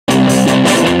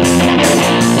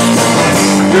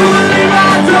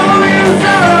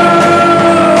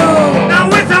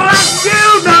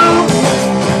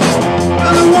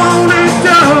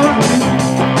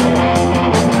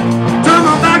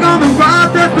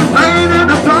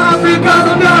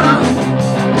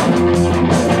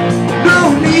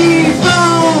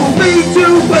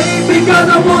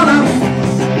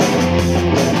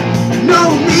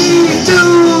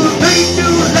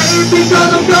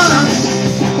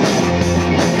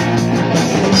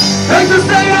to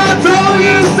say I told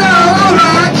you so,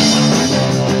 alright.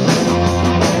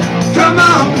 Come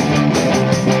on.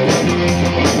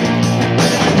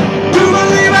 Do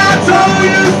believe I told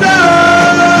you so.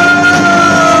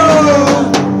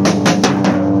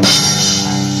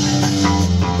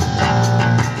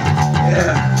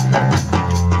 Yeah.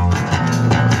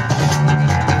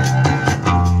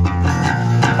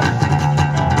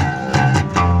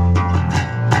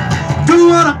 Do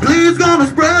what I please, gonna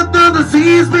spread the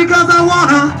disease because I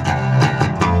wanna.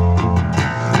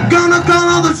 Gonna call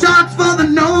all the shots for the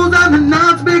no's and the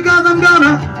nots because I'm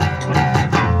gonna.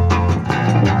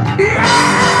 Yeah!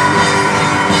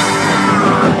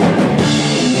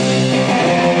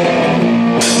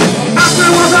 I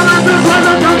said what I like to play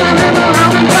the jungle in the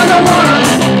house because I wanna.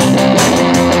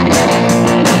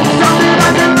 Something I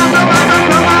can love the way I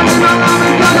come out in my life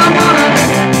because I wanna.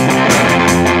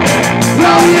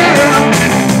 Oh yeah!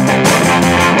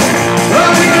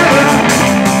 Oh yeah!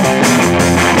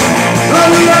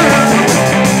 Oh yeah!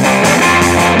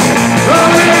 Oh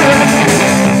yeah!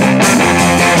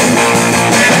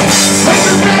 Make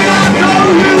the thing I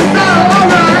told you so,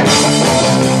 alright.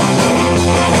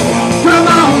 Come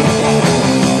on.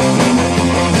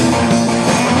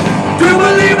 Do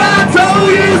believe I told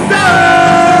you so.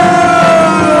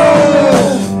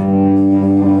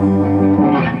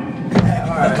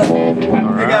 Alright.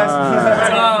 Hey guys.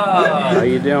 How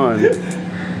you doing?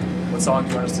 What song do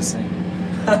you want us to sing?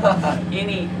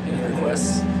 Any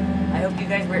requests? I hope you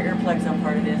guys wear earplugs on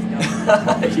part of this.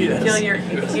 Yes. Feel your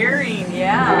hearing,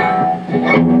 yeah.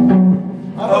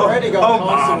 I've already got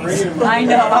constant ringing. I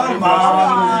know. Oh,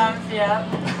 Moms, yeah.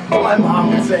 My mom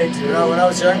would say too. You know, when I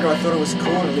was younger, I thought it was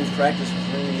cool to leave practice for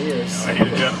 3 years. I hate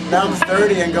it, Jim. Now I'm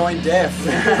 30 and going deaf.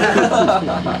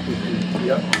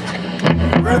 Yep.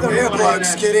 Where are the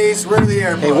earplugs, kiddies? Where are the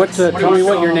earplugs? Hey, tell me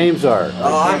what your names are.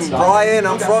 I'm Brian.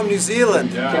 I'm from New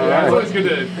Zealand. Yeah, it's always good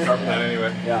to sharpen that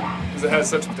anyway. Yeah. Because it has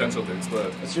such potential to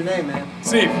explode. What's your name, man?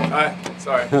 Steve, hi.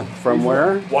 Sorry. From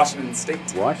where? Washington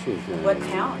State. Washington. What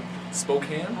town?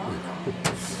 Spokane.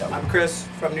 I'm Chris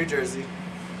from New Jersey.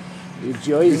 New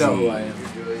Jersey. You know who I am.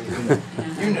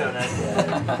 You know that.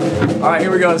 Alright,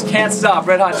 here we go. It's Can't Stop,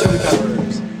 Red Hot Chili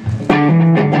Peppers.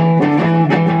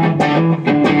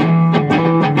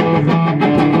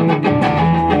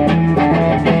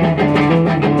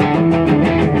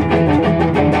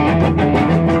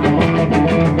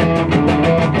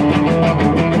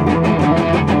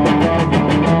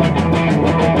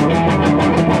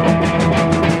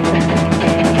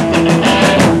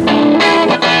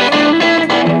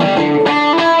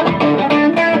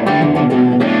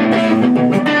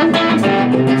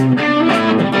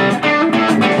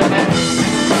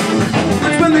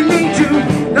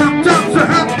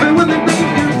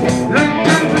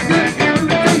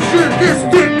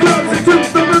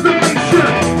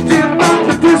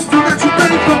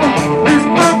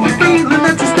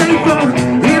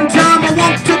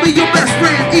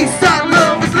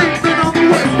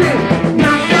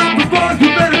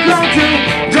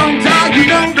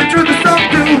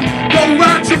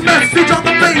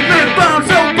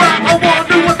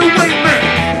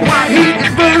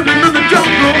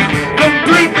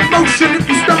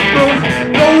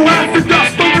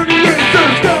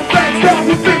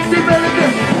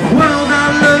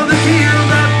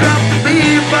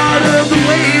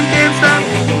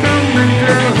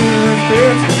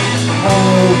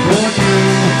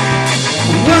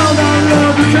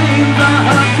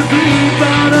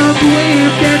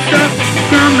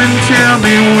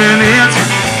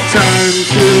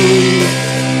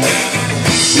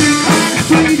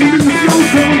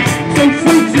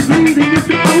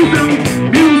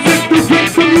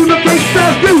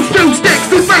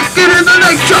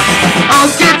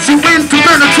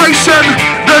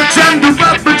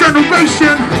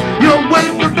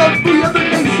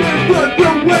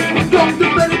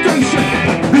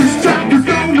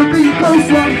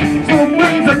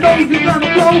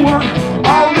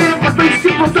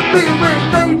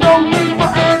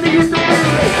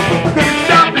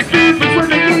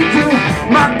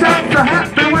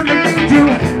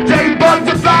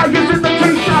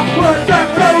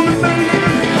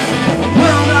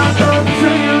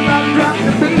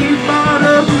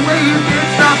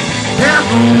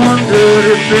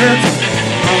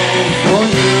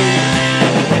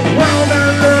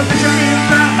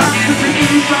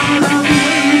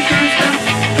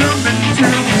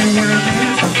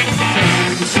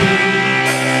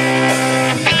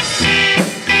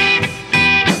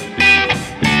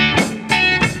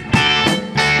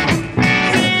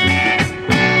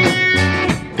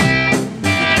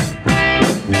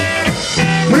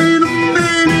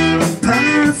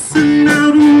 Passing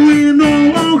out a window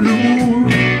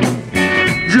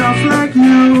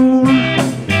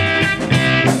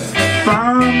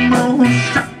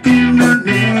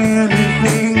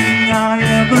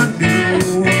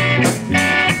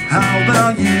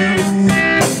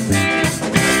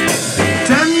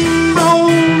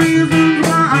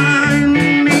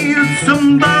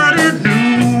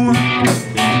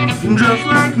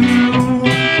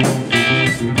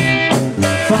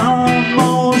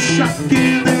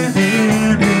giving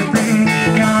anything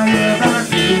I ever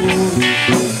knew.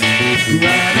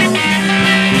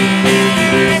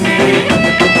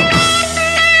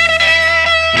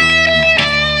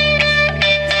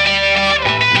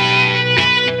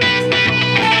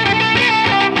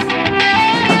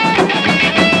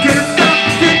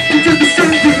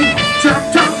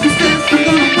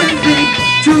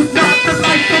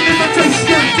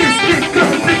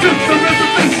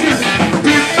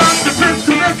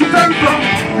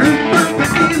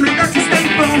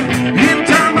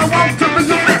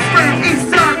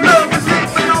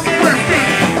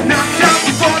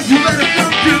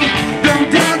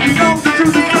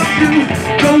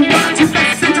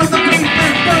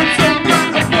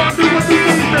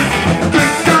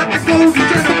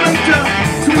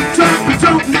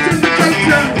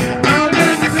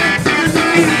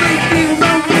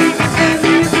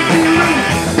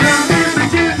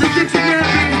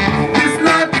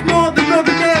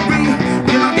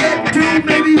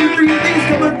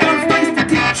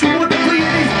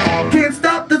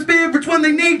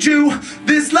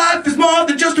 This life is more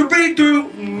than just a read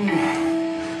through.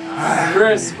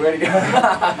 Chris, way to go.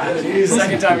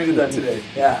 Second time you did that today.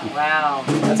 Yeah. Wow.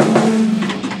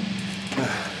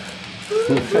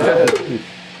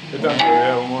 Good done.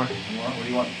 Yeah, one more. What do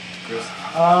you want, Chris?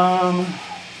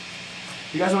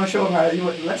 You guys want to show them how?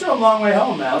 Let's show them a long way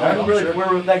home, man. Okay, sure.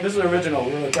 We're like this is original.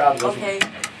 We're really proud of this. Okay.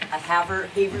 A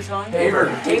Haver song?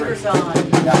 Haver song.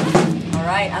 Yeah. All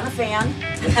right, I'm a fan.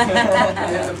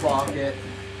 In the pocket.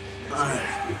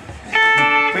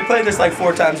 We played this like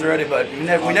 4 times already, but we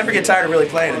never get tired of really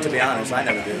playing it, to be honest. I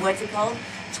never do. What's it called?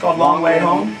 It's called Long Way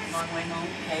Home. Long Way Home.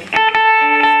 Okay.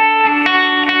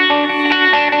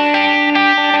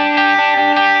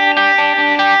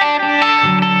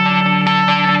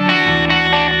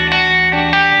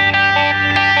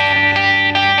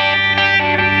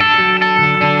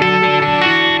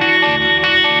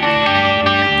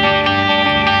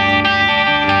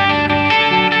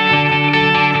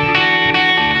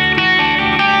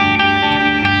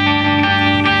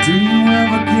 Do you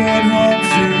ever get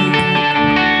homesick?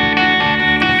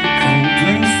 From a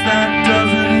place that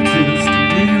doesn't exist?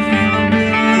 Do you feel a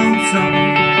bit lonesome?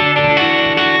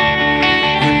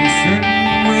 When you're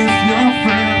sitting with your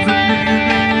friends and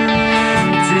feeling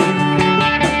empty,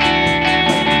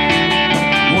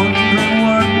 wondering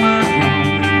what went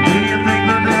wrong? Do you think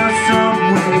that there's some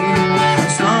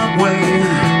way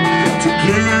to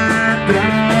get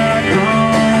back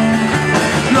home?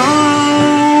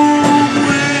 Long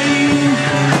way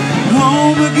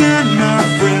home again, my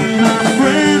friend, my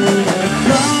friend.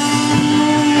 Long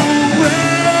way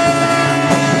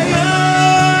home.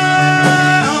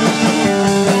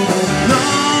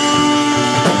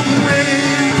 Long way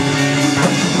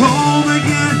home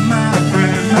again, my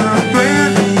friend, my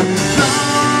friend.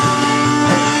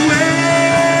 Long way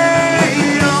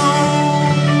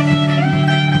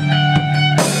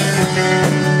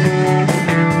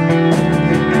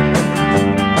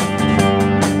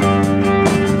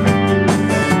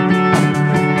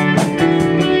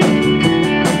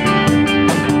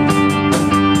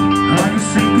Are you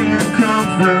seeking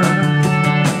comfort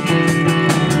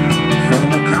from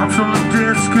a council of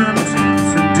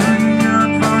discontents? And do you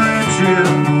yearn for riches?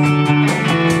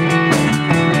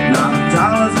 Not of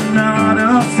dollars and not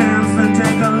of cents. Then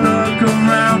take a look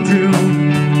around you.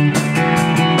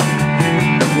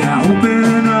 Yeah,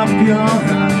 open up your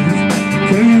eyes.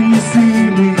 Can you see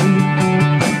me?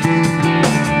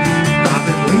 I've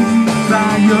been waiting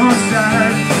by your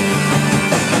side.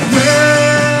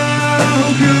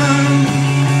 Welcome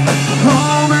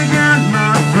home again,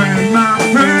 my friend, my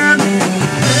friend.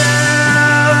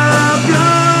 Welcome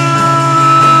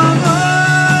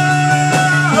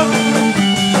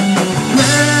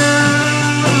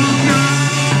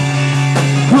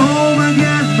home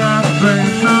again, my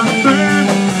friend, my friend.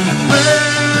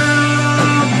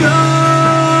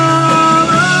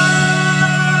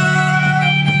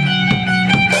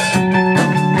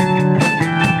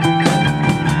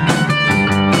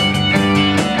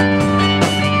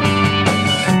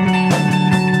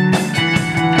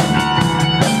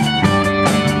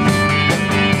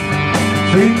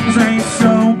 Things ain't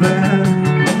so bad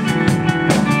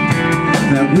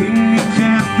that we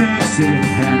can't fix it,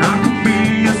 and I could be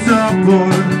your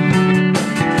support.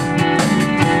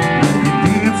 You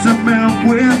need some help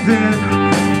with it.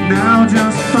 Now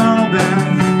just fall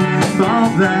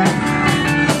back,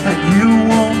 and you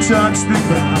won't touch the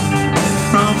ground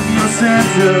from your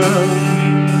center,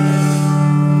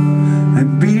 and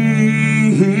be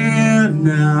here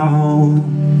now.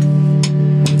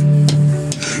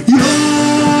 You're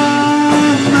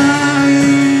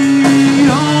mine,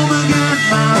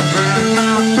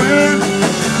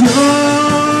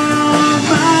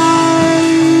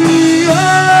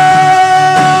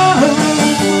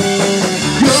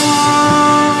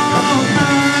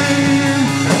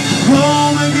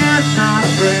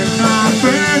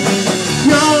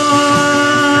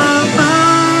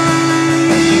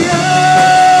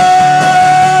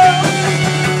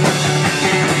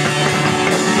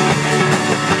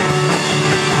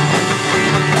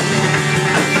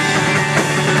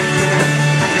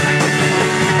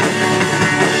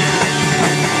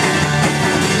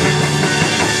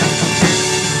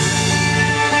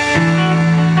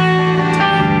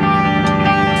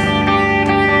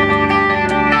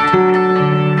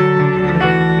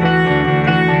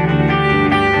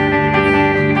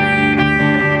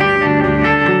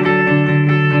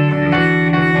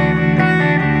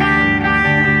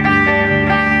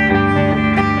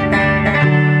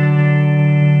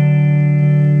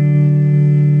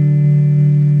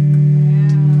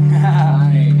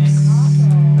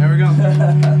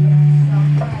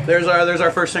 there's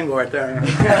our first single right there.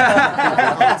 It's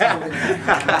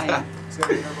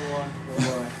gonna be #1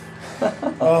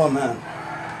 worldwide. Oh man.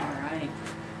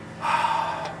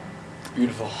 Alright.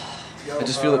 Beautiful. Yo, I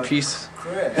just feel the peace.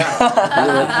 Chris, Peace.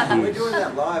 we're doing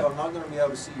that live. I'm not going to be able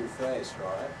to see your face,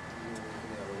 right? You're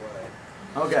looking the other way.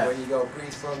 So Okay. when you go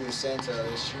breathe from your center,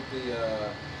 there should be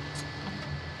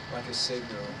like a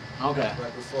signal Okay.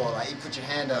 right before. Like you put your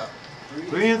hand up.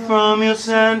 Breathe from your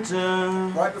center.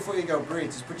 Right before you go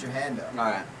breathe, just put your hand up. All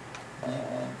right.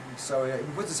 So he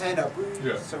puts his hand up. Breathe.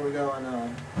 Yeah. So we're going.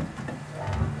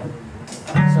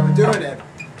 So we're doing it.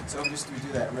 So just we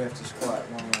do that riff just quiet.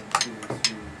 1, 2,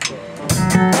 3, 4.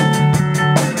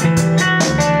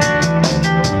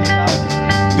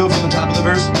 Go from the top of the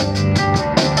verse. From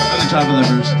the top of the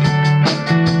verse.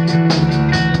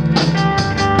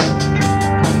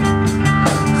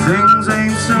 Things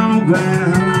ain't so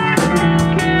bad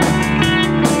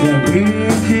that we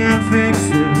can't fix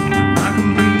it. I can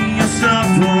be your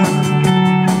supper.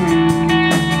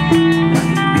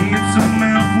 Need some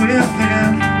help with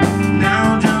it.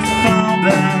 Now just fall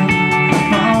back,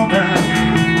 fall back.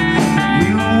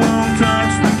 You won't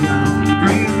touch the ground.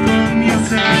 Breathe from your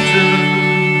center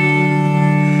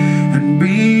and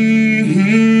be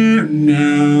here now.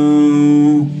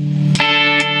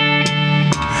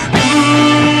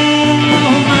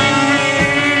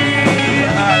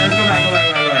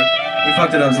 We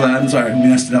fucked it up. I'm sorry. We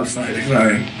messed it up. Sorry.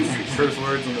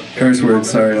 Curse words.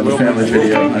 Sorry. On the family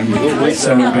video. I'm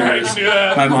so embarrassed.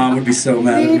 My mom would be so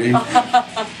mad at me.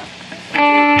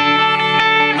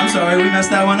 I'm sorry. We messed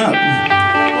that one up.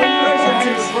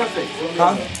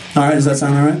 Huh? All right. Does that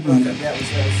sound all right? Okay. Yeah,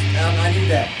 I need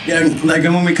that. Yeah. Like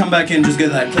when we come back in, just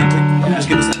get that click, click. Just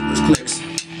give us those clicks.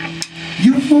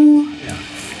 You. Yeah.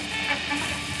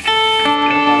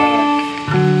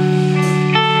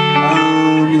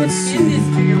 Let's see. Send this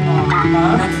to your mom.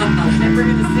 Never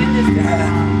gonna send this to her.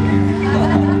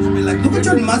 Be like, look at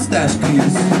your mustache,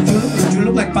 please. You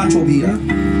look like Pancho Villa.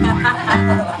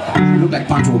 You look like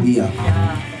Pancho Villa.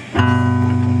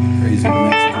 Crazy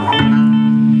Mexico.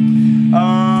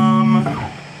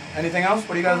 Anything else?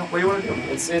 What do you want to do?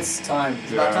 It's time.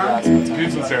 It's about time? Yeah, it's about time.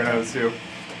 Do some serenades too.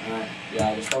 Alright.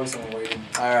 Yeah, there's probably someone waiting.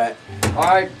 All right.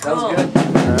 Alright, that was Cool. good.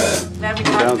 Glad we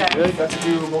talked Sounds that. good. Got to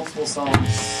do multiple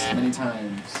songs many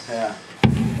times. Yeah. I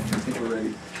think we're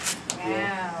ready.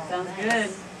 Wow. Sounds good.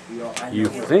 You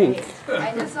think?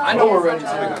 I know we're ready to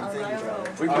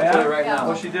We can yeah? play right Yeah. now.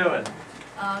 What's she doing?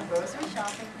 Grocery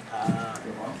shopping.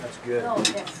 That's good. Oh,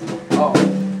 yes. Oh,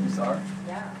 you sorry?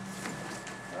 Yeah.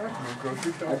 I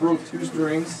broke 2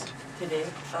 strings. Today.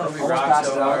 Almost Oh,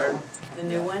 passed out. the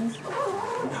new ones?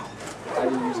 I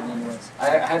didn't use them anyways. I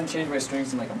hadn't changed my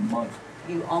strings in like a month.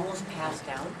 You almost passed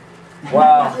out?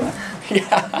 Wow.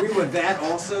 Yeah. We were that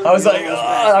also. I was like,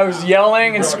 I was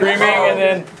yelling and screaming, and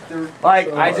then like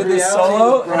I did this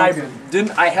solo, and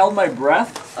I held my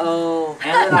breath, Oh.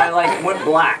 and then I like went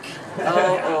black. It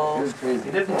Oh, was crazy.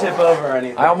 It didn't tip over or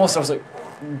anything. I was like,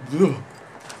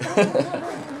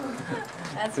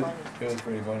 That's funny. it was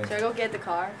pretty funny. Should I go get the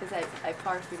car? Because I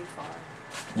parked pretty far.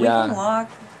 We can Yeah. walk.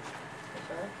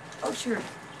 Sure. Oh, sure.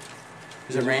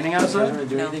 Is it raining outside?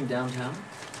 do No. anything downtown?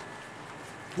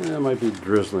 Yeah, it might be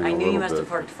drizzling I a knew little you must bit. have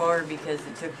parked far because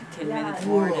it took you 10 Yeah, minutes I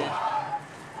more to. It's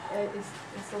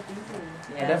so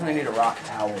busy. I definitely need a rock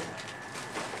towel. If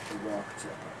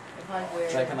I wear.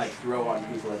 So I can like throw on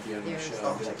people at the end of the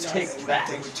show. Be like, take I that.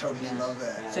 think we totally love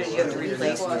that. So you have to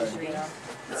replace one tree?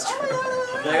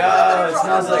 Like, oh, it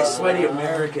smells like sweaty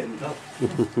American. Oh,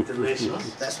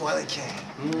 delicious. That's why they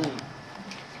came.